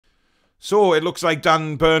So it looks like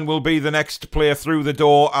Dan Burn will be the next player through the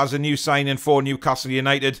door as a new signing for Newcastle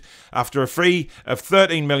United after a fee of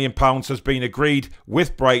 £13 million has been agreed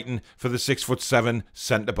with Brighton for the 6'7"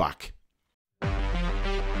 centre-back.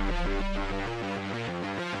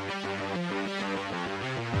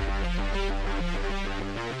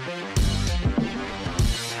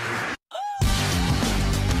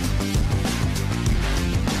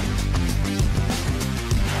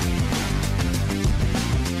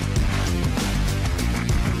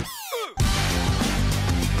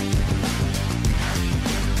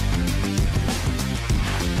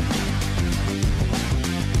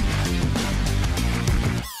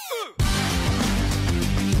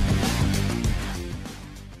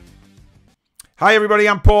 Hi everybody,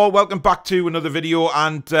 I'm Paul. Welcome back to another video,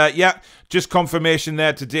 and just confirmation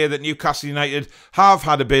there today that Newcastle United have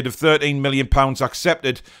had a bid of £13 million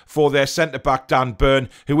accepted for their centre-back Dan Burn,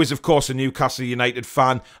 who is of course a Newcastle United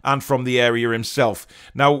fan and from the area himself.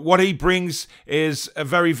 Now what he brings is a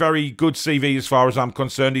very, very good CV as far as I'm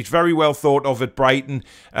concerned. He's very well thought of at Brighton,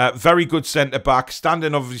 very good centre-back,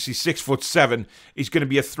 standing obviously 6'7". He's going to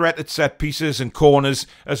be a threat at set pieces and corners,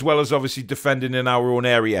 as well as obviously defending in our own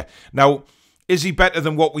area. Now, is he better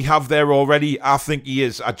than what we have there already? I think he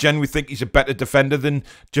is. I genuinely think he's a better defender than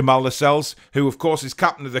Jamal Lascelles, who of course is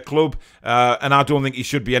captain of the club, and I don't think he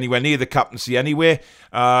should be anywhere near the captaincy anyway.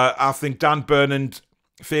 I think Dan Burn and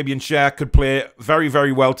Fabian Schär could play very,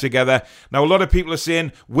 very well together. Now, a lot of people are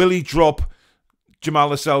saying, will he drop Jamal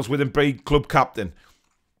Lascelles with him being club captain?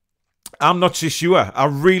 I'm not so sure. I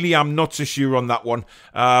really am not so sure on that one.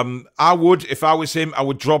 I would, if I was him, I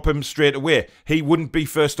would drop him straight away. He wouldn't be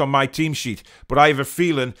first on my team sheet. But I have a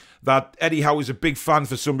feeling that Eddie Howe is a big fan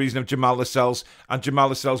for some reason of Jamal Lascelles, and Jamal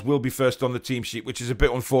Lascelles will be first on the team sheet, which is a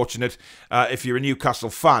bit unfortunate if you're a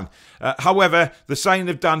Newcastle fan. However, the signing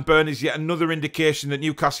of Dan Burn is yet another indication that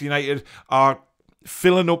Newcastle United are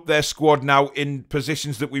filling up their squad now in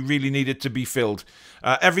positions that we really needed to be filled.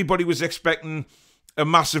 Everybody was expecting a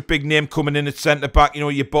massive big name coming in at centre-back, you know,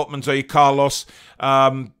 your Botmans or your Carlos.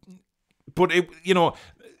 But,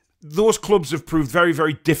 those clubs have proved very,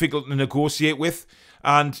 very difficult to negotiate with.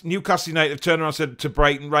 And Newcastle United have turned around and said to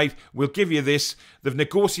Brighton, right, we'll give you this. They've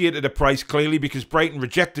negotiated a price clearly because Brighton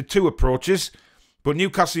rejected 2 approaches. But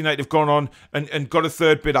Newcastle United have gone on and got a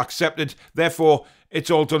third bid accepted. Therefore, it's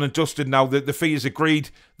all done and dusted now. The fee is agreed.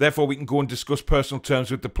 Therefore, we can go and discuss personal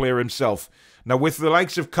terms with the player himself. Now, with the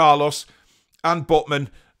likes of Carlos and Botman,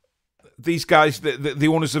 these guys, the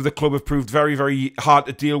owners of the club, have proved very, very hard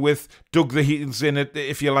to deal with, dug the heels in it,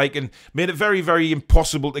 if you like, and made it very, very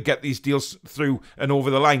impossible to get these deals through and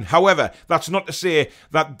over the line. However, that's not to say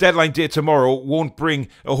that deadline day tomorrow won't bring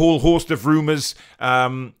a whole host of rumours,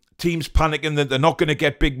 teams panicking that they're not going to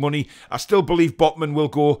get big money. I still believe Botman will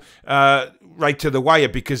go right to the wire,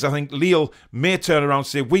 because I think Lille may turn around and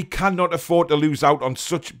say, we cannot afford to lose out on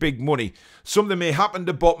such big money. Something may happen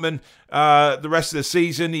to Botman the rest of the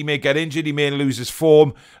season. He may get injured. He may lose his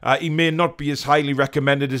form. He may not be as highly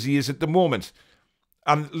recommended as he is at the moment.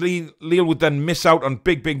 And Lille would then miss out on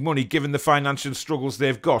big, big money given the financial struggles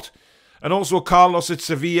they've got. And also Carlos at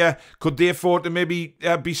Sevilla, could they afford to maybe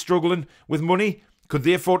be struggling with money? Could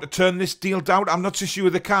they afford to turn this deal down? I'm not so sure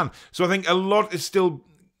they can. So I think a lot is still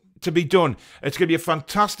to be done. It's going to be a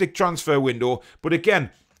fantastic transfer window. But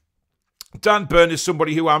again, Dan Burn is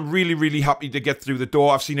somebody who I'm really, really happy to get through the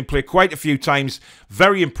door. I've seen him play quite a few times.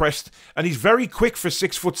 Very impressed. And he's very quick for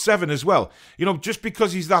 6'7" as well. You know, just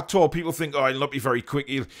because he's that tall, people think, oh, he'll not be very quick.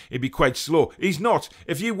 He'll be quite slow. He's not.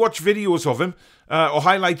 If you watch videos of him or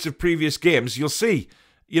highlights of previous games, you'll see.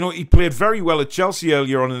 You know, he played very well at Chelsea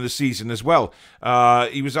earlier on in the season as well.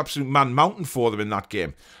 He was absolute man-mountain for them in that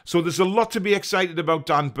game. So there's a lot to be excited about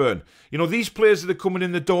Dan Burn. You know, these players that are coming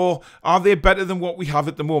in the door, are they better than what we have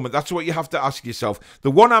at the moment? That's what you have to ask yourself.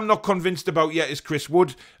 The one I'm not convinced about yet is Chris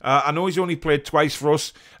Wood. I know he's only played twice for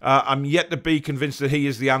us. I'm yet to be convinced that he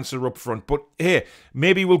is the answer up front. But hey,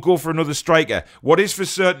 maybe we'll go for another striker. What is for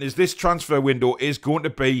certain is this transfer window is going to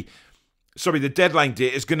be... the deadline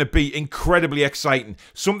date is going to be incredibly exciting.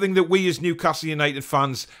 Something that we as Newcastle United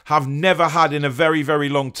fans have never had in a very, very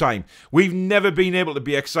long time. We've never been able to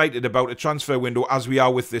be excited about a transfer window as we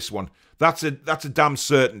are with this one. That's a damn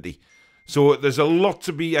certainty. So there's a lot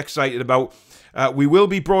to be excited about. We will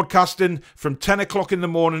be broadcasting from 10 o'clock in the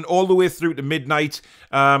morning all the way through to midnight.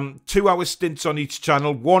 2-hour stints on each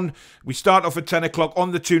channel. We start off at 10 o'clock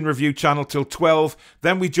on the Toon Review channel till 12.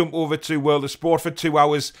 Then we jump over to World of Sport for 2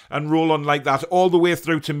 hours and roll on like that all the way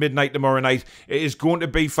through to midnight tomorrow night. It is going to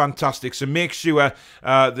be fantastic. So make sure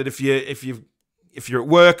that if you've if you're at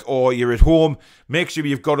work or you're at home, make sure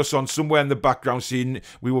you've got us on somewhere in the background scene.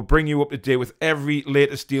 We will bring you up to date with every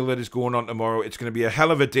latest deal that is going on tomorrow. It's going to be a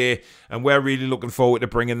hell of a day, and we're really looking forward to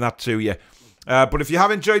bringing that to you. But if you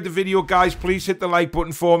have enjoyed the video, guys, please hit the like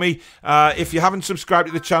button for me. If you haven't subscribed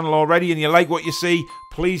to the channel already and you like what you see,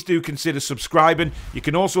 please do consider subscribing. You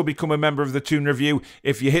can also become a member of the Toon Review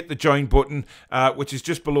if you hit the join button, which is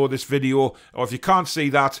just below this video. Or if you can't see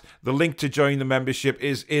that, the link to join the membership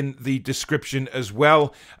is in the description as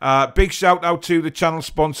well. Big shout out to the channel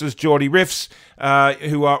sponsors, Geordie Riffs,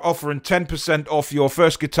 who are offering 10% off your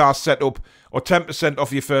first guitar setup or 10%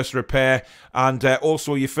 off your first repair, and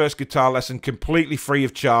also your first guitar lesson completely free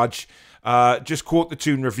of charge. Just quote the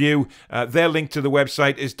Toon Review. Their link to the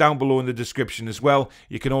website is down below in the description as well.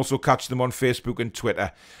 You can also catch them on Facebook and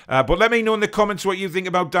Twitter. But let me know in the comments what you think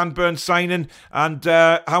about Dan Burns signing, and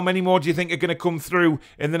how many more do you think are going to come through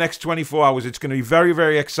in the next 24 hours. It's going to be very,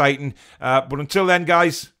 very exciting. But until then,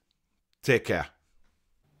 guys, take care.